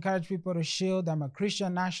trying to encourage people to shield, I'm a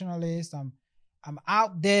Christian nationalist, I'm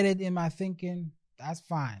outdated in my thinking. That's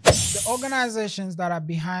fine. The organizations that are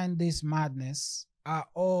behind this madness are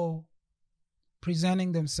all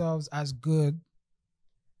presenting themselves as good,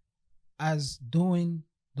 as doing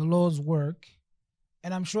the Lord's work.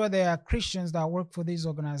 And I'm sure there are Christians that work for this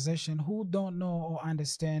organization who don't know or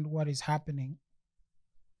understand what is happening.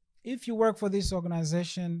 If you work for this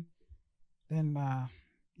organization, then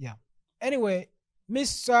yeah. Anyway,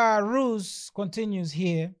 Miss Ruse continues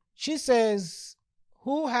here. She says,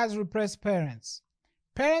 who has repressed parents?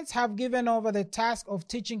 Parents have given over the task of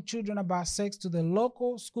teaching children about sex to the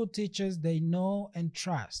local school teachers they know and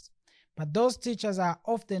trust. But those teachers are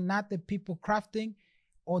often not the people crafting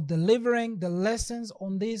or delivering the lessons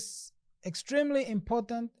on this extremely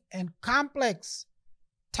important and complex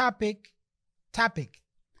topic.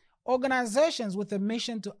 Organizations with a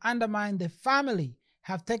mission to undermine the family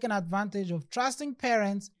have taken advantage of trusting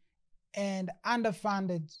parents and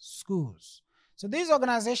underfunded schools. So these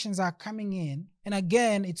organizations are coming in, and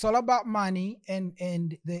again, it's all about money, and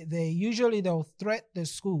they'll threat the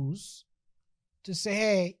schools to say,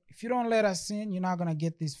 hey, if you don't let us in, you're not going to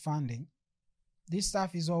get this funding. This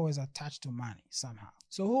stuff is always attached to money somehow.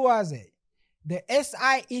 So who was it? The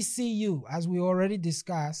SIECU, as we already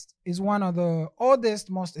discussed, is one of the oldest,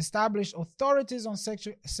 most established authorities on sex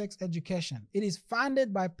education. It is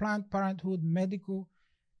funded by Planned Parenthood Medical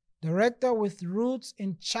Director with roots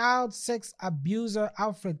in child sex abuser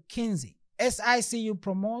Alfred Kinsey. SICU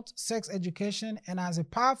promotes sex education, and as a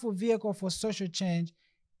powerful vehicle for social change,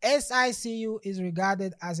 SICU is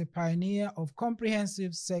regarded as a pioneer of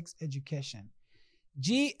comprehensive sex education.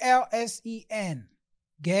 GLSEN,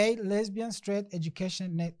 Gay, Lesbian, Straight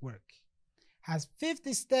Education Network, has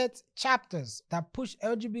 50 state chapters that push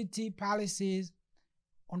LGBT policies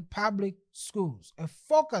on public schools. A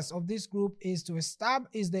focus of this group is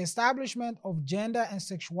the establishment of Gender and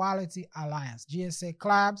Sexuality Alliance, GSA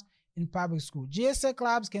clubs, in public school. GSA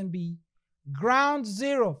clubs can be ground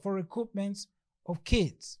zero for recruitment of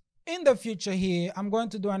kids. In the future here, I'm going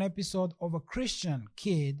to do an episode of a Christian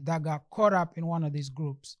kid that got caught up in one of these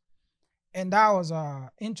groups. And that was an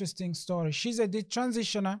interesting story. She's a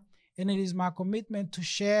detransitioner, and it is my commitment to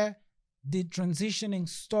share detransitioning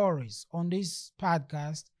stories on this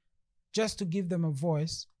podcast just to give them a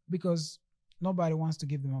voice, because nobody wants to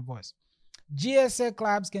give them a voice. GSA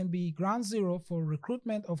clubs can be ground zero for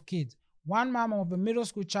recruitment of kids. One mom of a middle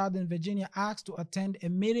school child in Virginia asked to attend a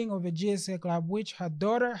meeting of a GSA club which her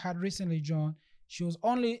daughter had recently joined. She was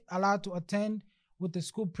only allowed to attend with the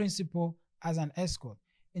school principal as an escort.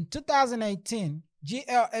 In 2018,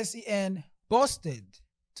 GLSEN boasted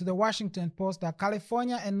to the Washington Post that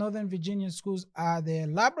California and Northern Virginia schools are the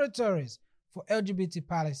laboratories for LGBT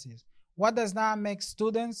policies. What does that make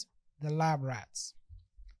students? The lab rats.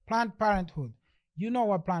 Planned Parenthood. You know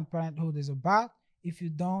what Planned Parenthood is about. If you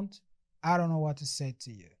don't, I don't know what to say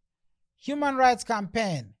to you. Human Rights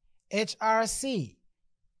Campaign, HRC.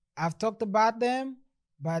 I've talked about them.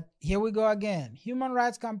 But here we go again. Human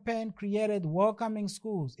Rights Campaign created Welcoming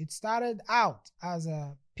Schools. It started out as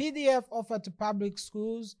a PDF offered to public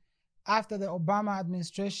schools after the Obama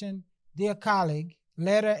administration, dear colleague,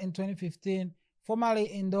 later in 2015,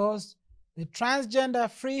 formally endorsed the transgender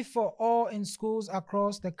free for all in schools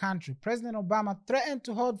across the country. President Obama threatened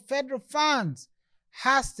to hold federal funds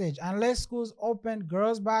hostage unless schools opened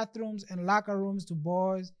girls' bathrooms and locker rooms to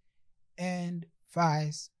boys and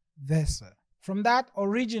vice versa. From that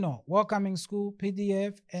original Welcoming School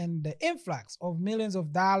PDF and the influx of millions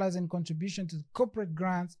of dollars in contribution to corporate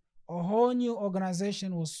grants, a whole new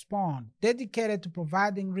organization was spawned dedicated to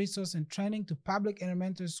providing resources and training to public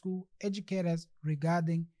elementary school educators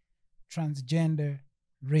regarding transgenderism.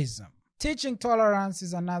 Teaching Tolerance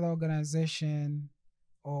is another organization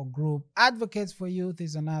or group. Advocates for Youth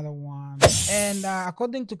is another one. And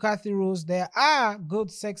according to Kathy Rose, there are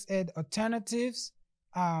good sex ed alternatives.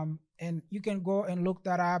 And you can go and look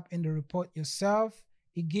that up in the report yourself.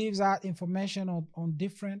 It gives out information on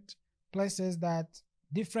different places that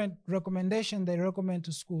different recommendations they recommend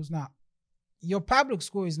to schools. Now, your public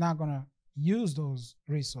school is not going to use those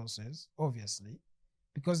resources, obviously,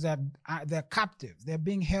 because they're captive. They're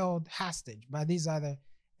being held hostage by these other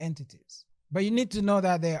entities. But you need to know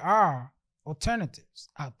that there are alternatives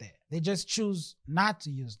out there. They just choose not to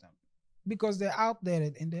use them because they're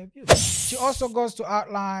outdated in their views. She also goes to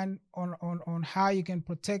outline on how you can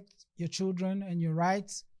protect your children and your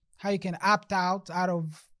rights, how you can opt out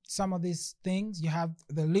of some of these things. You have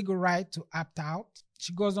the legal right to opt out.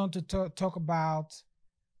 She goes on to talk about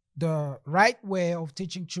the right way of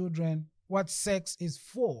teaching children what sex is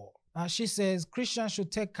for. She says Christians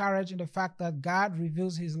should take courage in the fact that God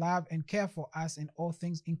reveals his love and care for us in all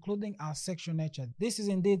things, including our sexual nature. This is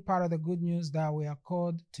indeed part of the good news that we are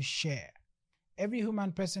called to share. Every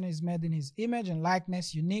human person is made in his image and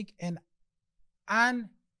likeness, unique and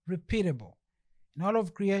unrepeatable. In all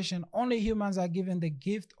of creation, only humans are given the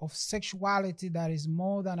gift of sexuality that is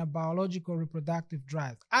more than a biological reproductive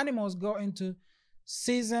drive. Animals go into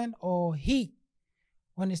season or heat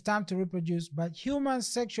when it's time to reproduce, but human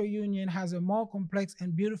sexual union has a more complex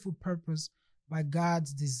and beautiful purpose by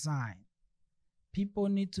God's design. People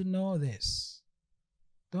need to know this.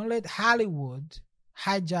 Don't let Hollywood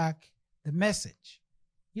hijack the message.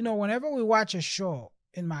 You know, whenever we watch a show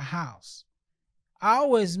in my house, I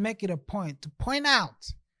always make it a point to point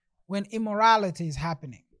out when immorality is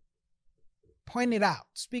happening. Point it out,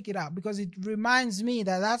 speak it out, because it reminds me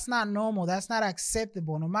that that's not normal, that's not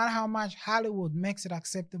acceptable. No matter how much Hollywood makes it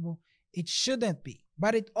acceptable, it shouldn't be.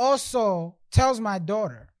 But it also tells my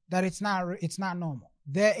daughter that it's not normal.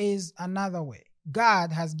 There is another way.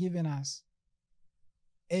 God has given us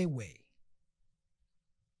a way,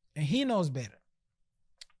 and he knows better.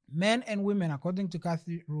 Men and women, according to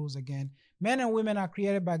Kathy Rose again, men and women are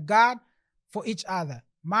created by God for each other.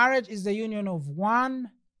 Marriage is the union of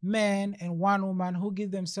one man and one woman who give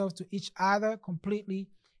themselves to each other completely.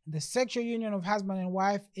 The sexual union of husband and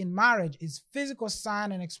wife in marriage is physical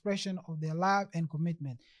sign and expression of their love and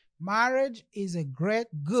commitment. Marriage is a great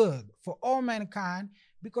good for all mankind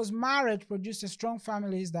because marriage produces strong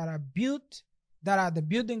families that are the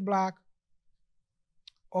building block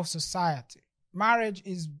of society. Marriage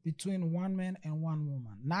is between one man and one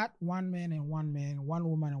woman, not one man and one man, one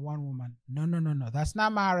woman and one woman. No. That's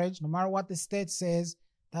not marriage. No matter what the state says,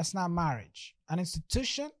 that's not marriage. An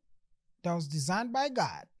institution that was designed by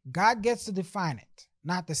God. God gets to define it,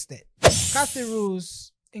 not the state. Kathy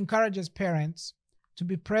Rose encourages parents to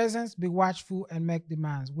be present, be watchful, and make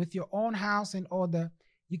demands. With your own house in order,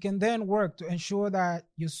 you can then work to ensure that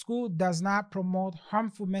your school does not promote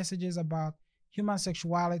harmful messages about human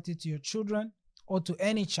sexuality to your children or to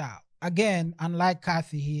any child. Again, unlike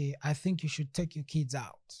Kathy here, I think you should take your kids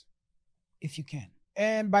out if you can.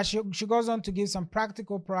 But she goes on to give some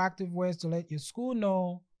practical, proactive ways to let your school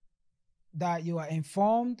know that you are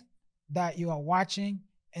informed, that you are watching,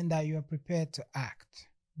 and that you are prepared to act.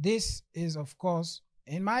 This is, of course,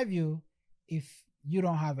 in my view, if you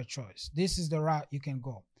don't have a choice, this is the route you can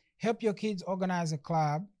go. Help your kids organize a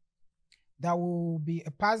club that will be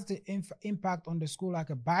a positive impact on the school, like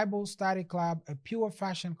a Bible study club, a pure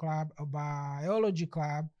fashion club, a biology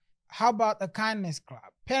club. How about a kindness club?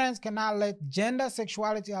 Parents cannot let Gender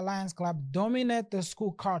Sexuality Alliance Club dominate the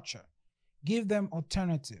school culture. Give them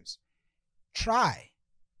alternatives. Try.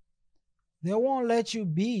 They won't let you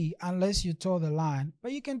be unless you toe the line,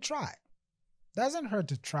 but you can try. Doesn't hurt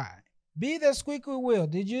to try. Be the squeaky wheel.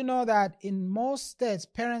 Did you know that in most states,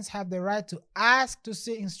 parents have the right to ask to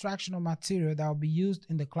see instructional material that will be used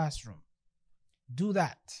in the classroom? Do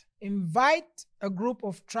that. Invite a group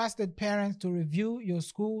of trusted parents to review your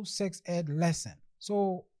school sex ed lesson.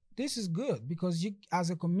 So this is good because you,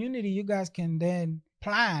 as a community, you guys can then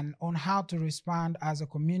plan on how to respond as a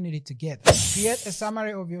community together. Create a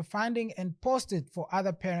summary of your finding and post it for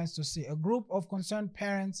other parents to see. A group of concerned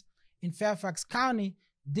parents in Fairfax County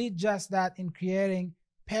did just that in creating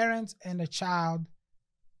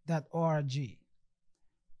parentsandthechild.org.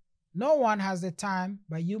 No one has the time,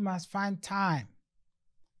 but you must find time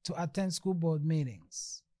to attend school board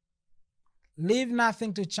meetings. Leave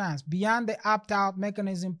nothing to chance. Beyond the opt-out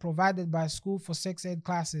mechanism provided by school for sex ed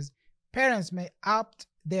classes, parents may opt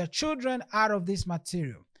their children out of this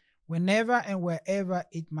material whenever and wherever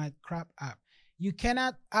it might crop up. You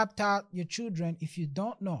cannot opt out your children if you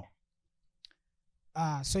don't know.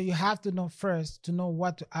 So you have to know first to know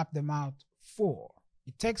what to opt them out for.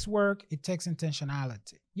 It takes work. It takes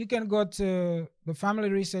intentionality. You can go to the Family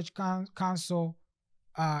Research Council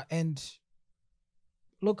and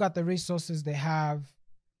look at the resources they have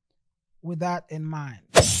with that in mind.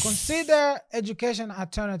 Consider education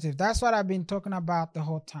alternative. That's what I've been talking about the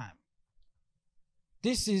whole time.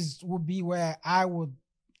 This would be where I would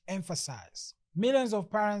emphasize. Millions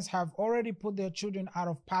of parents have already put their children out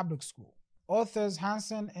of public school. Authors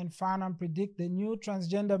Hansen and Farnham predict the new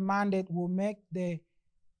transgender mandate will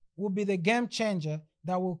be the game changer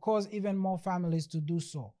that will cause even more families to do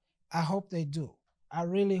so. I hope they do. I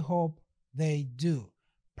really hope they do.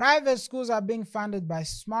 Private schools are being funded by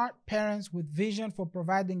smart parents with vision for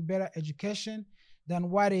providing better education than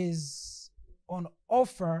what is on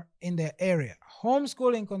offer in their area.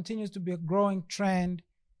 Homeschooling continues to be a growing trend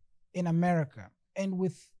in America, and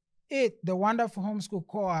with it, the wonderful homeschool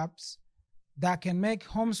co-ops that can make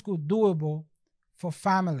homeschool doable for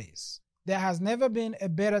families. There has never been a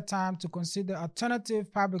better time to consider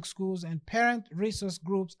alternative public schools, and parent resource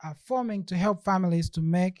groups are forming to help families to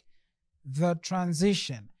make the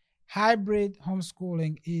transition. Hybrid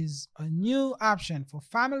homeschooling is a new option for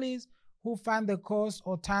families who find the cost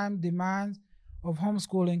or time demands of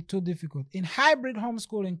homeschooling too difficult. In hybrid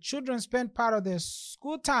homeschooling, children spend part of their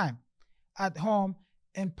school time at home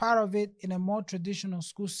and part of it in a more traditional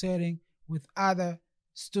school setting with other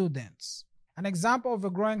students. An example of a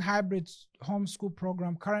growing hybrid homeschool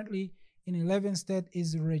program currently in 11 states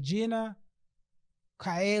is Regina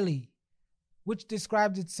Coeli, which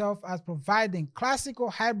describes itself as providing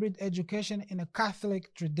classical hybrid education in a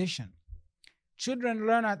Catholic tradition. Children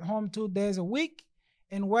learn at home 2 days a week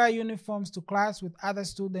and wear uniforms to class with other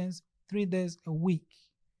students 3 days a week.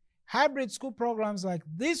 Hybrid school programs like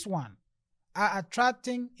this one are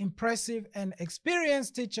attracting impressive and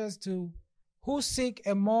experienced teachers who seek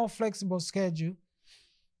a more flexible schedule,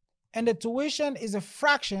 and the tuition is a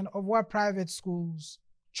fraction of what private schools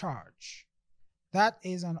charge. That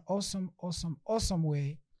is an awesome, awesome, awesome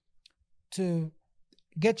way to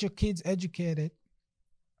get your kids educated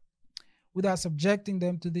without subjecting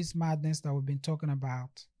them to this madness that we've been talking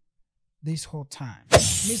about this whole time.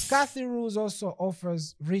 Miss Kathy Rules also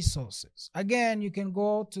offers resources. Again, you can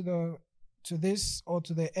go to this or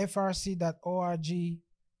to the frc.org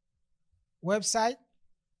website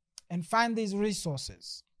and find these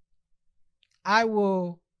resources. I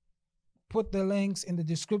will put the links in the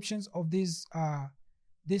descriptions of this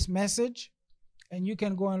message, and you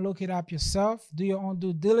can go and look it up yourself. Do your own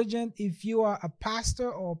due diligence. If you are a pastor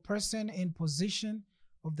or a person in position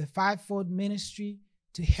of the fivefold ministry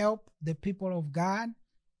to help the people of God,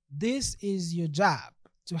 this is your job,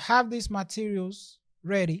 to have these materials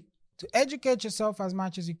ready, to educate yourself as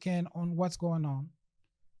much as you can on what's going on,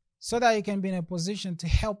 so that you can be in a position to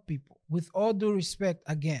help people with all due respect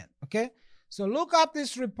again, okay? So look up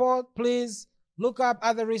this report, please. Look up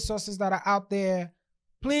other resources that are out there.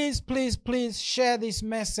 Please, please, please share this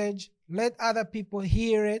message. Let other people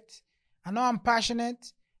hear it. I know I'm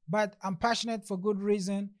passionate, but I'm passionate for good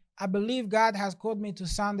reason. I believe God has called me to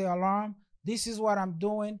sound the alarm. This is what I'm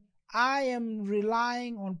doing. I am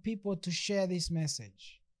relying on people to share this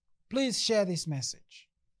message. Please share this message.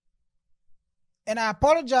 And I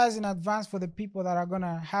apologize in advance for the people that are going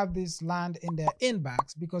to have this land in their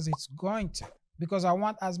inbox, because it's going to. Because I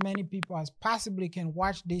want as many people as possibly can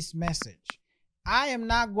watch this message. I am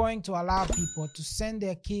not going to allow people to send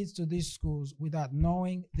their kids to these schools without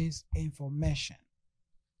knowing this information.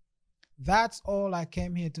 That's all I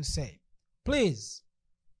came here to say. Please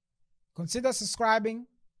consider subscribing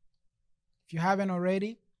if you haven't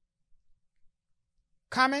already.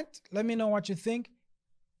 Comment, let me know what you think.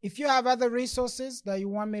 If you have other resources that you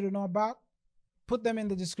want me to know about, put them in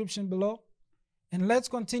the description below, and let's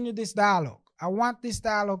continue this dialogue. I want this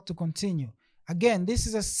dialogue to continue. Again, this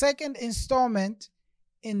is a second installment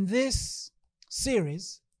in this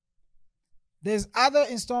series. There's other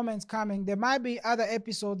installments coming. There might be other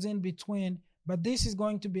episodes in between, But this is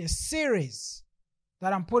going to be a series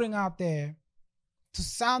that I'm putting out there to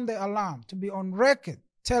sound the alarm, to be on record,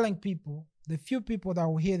 telling people, the few people that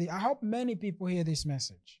will hear this. I hope many people hear this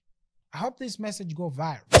message. I hope this message go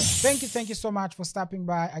viral. Thank you so much for stopping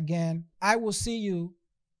by again. I will see you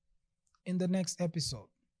in the next episode.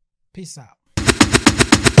 Peace out.